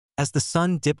As the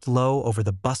sun dipped low over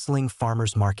the bustling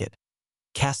farmer's market,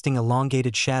 casting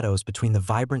elongated shadows between the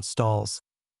vibrant stalls,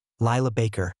 Lila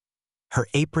Baker, her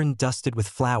apron dusted with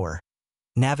flour,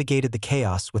 navigated the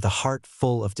chaos with a heart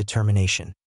full of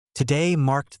determination. Today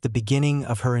marked the beginning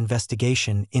of her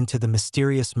investigation into the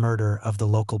mysterious murder of the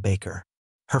local baker.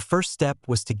 Her first step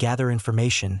was to gather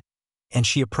information, and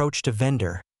she approached a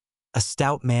vendor, a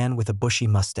stout man with a bushy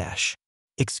mustache.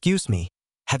 "Excuse me,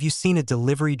 have you seen a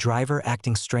delivery driver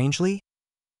acting strangely?"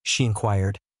 she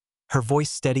inquired, her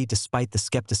voice steady despite the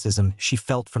skepticism she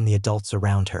felt from the adults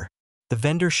around her. The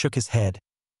vendor shook his head,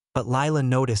 but Lila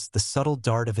noticed the subtle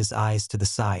dart of his eyes to the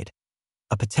side,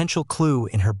 a potential clue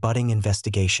in her budding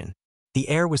investigation. The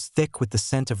air was thick with the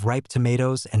scent of ripe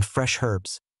tomatoes and fresh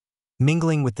herbs,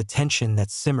 mingling with the tension that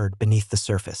simmered beneath the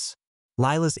surface.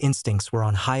 Lila's instincts were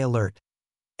on high alert,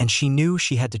 and she knew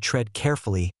she had to tread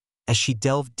carefully as she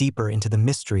delved deeper into the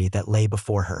mystery that lay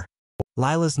before her.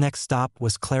 Lila's next stop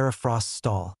was Clara Frost's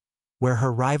stall, where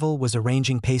her rival was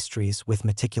arranging pastries with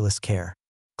meticulous care.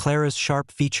 Clara's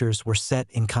sharp features were set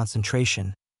in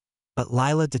concentration, but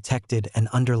Lila detected an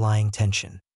underlying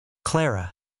tension.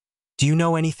 "Clara, do you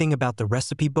know anything about the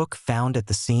recipe book found at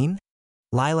the scene?"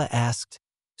 Lila asked,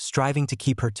 striving to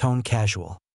keep her tone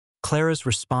casual. Clara's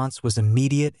response was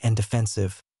immediate and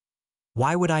defensive.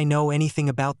 "Why would I know anything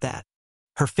about that?"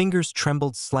 Her fingers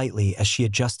trembled slightly as she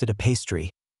adjusted a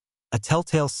pastry, a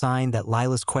telltale sign that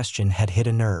Lila's question had hit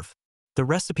a nerve. The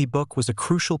recipe book was a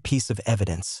crucial piece of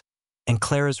evidence, and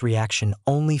Clara's reaction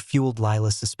only fueled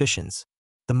Lila's suspicions.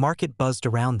 The market buzzed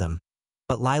around them,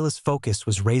 but Lila's focus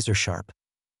was razor-sharp,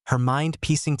 her mind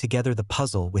piecing together the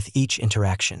puzzle with each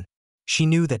interaction. She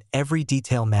knew that every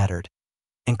detail mattered,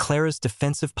 and Clara's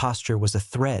defensive posture was a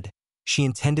thread she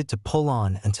intended to pull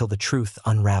on until the truth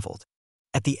unraveled.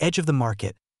 At the edge of the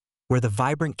market, where the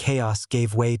vibrant chaos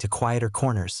gave way to quieter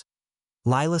corners,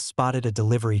 Lila spotted a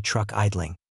delivery truck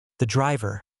idling. The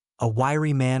driver, a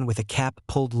wiry man with a cap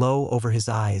pulled low over his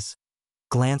eyes,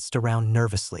 glanced around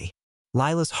nervously.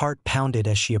 Lila's heart pounded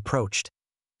as she approached,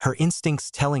 her instincts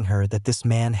telling her that this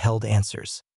man held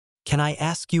answers. "Can I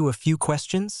ask you a few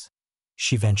questions?"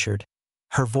 she ventured,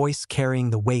 her voice carrying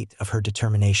the weight of her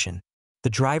determination. The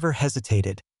driver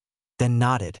hesitated, then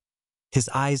nodded, his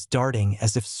eyes darting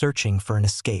as if searching for an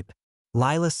escape.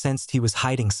 Lila sensed he was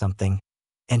hiding something,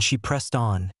 and she pressed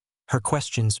on, her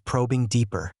questions probing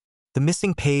deeper. The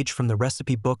missing page from the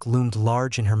recipe book loomed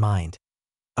large in her mind,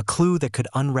 a clue that could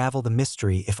unravel the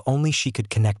mystery if only she could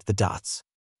connect the dots.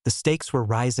 The stakes were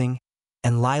rising,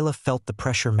 and Lila felt the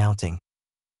pressure mounting,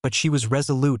 but she was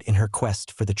resolute in her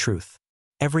quest for the truth.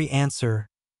 Every answer,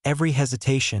 every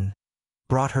hesitation,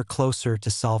 brought her closer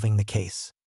to solving the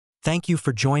case. Thank you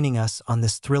for joining us on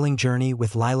this thrilling journey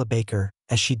with Lila Baker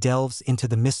as she delves into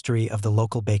the mystery of the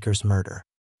local baker's murder.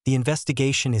 The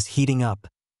investigation is heating up,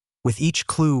 with each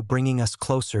clue bringing us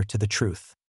closer to the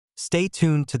truth. Stay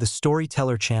tuned to the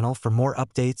Storyteller channel for more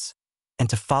updates and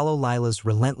to follow Lila's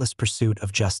relentless pursuit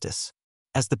of justice.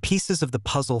 As the pieces of the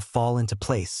puzzle fall into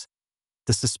place,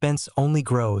 the suspense only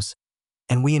grows,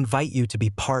 and we invite you to be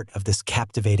part of this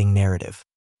captivating narrative.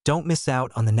 Don't miss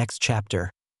out on the next chapter,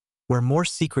 where more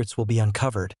secrets will be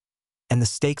uncovered and the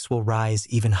stakes will rise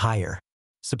even higher.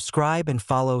 Subscribe and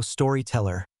follow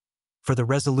Storyteller for the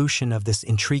resolution of this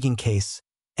intriguing case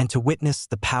and to witness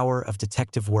the power of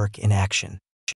detective work in action.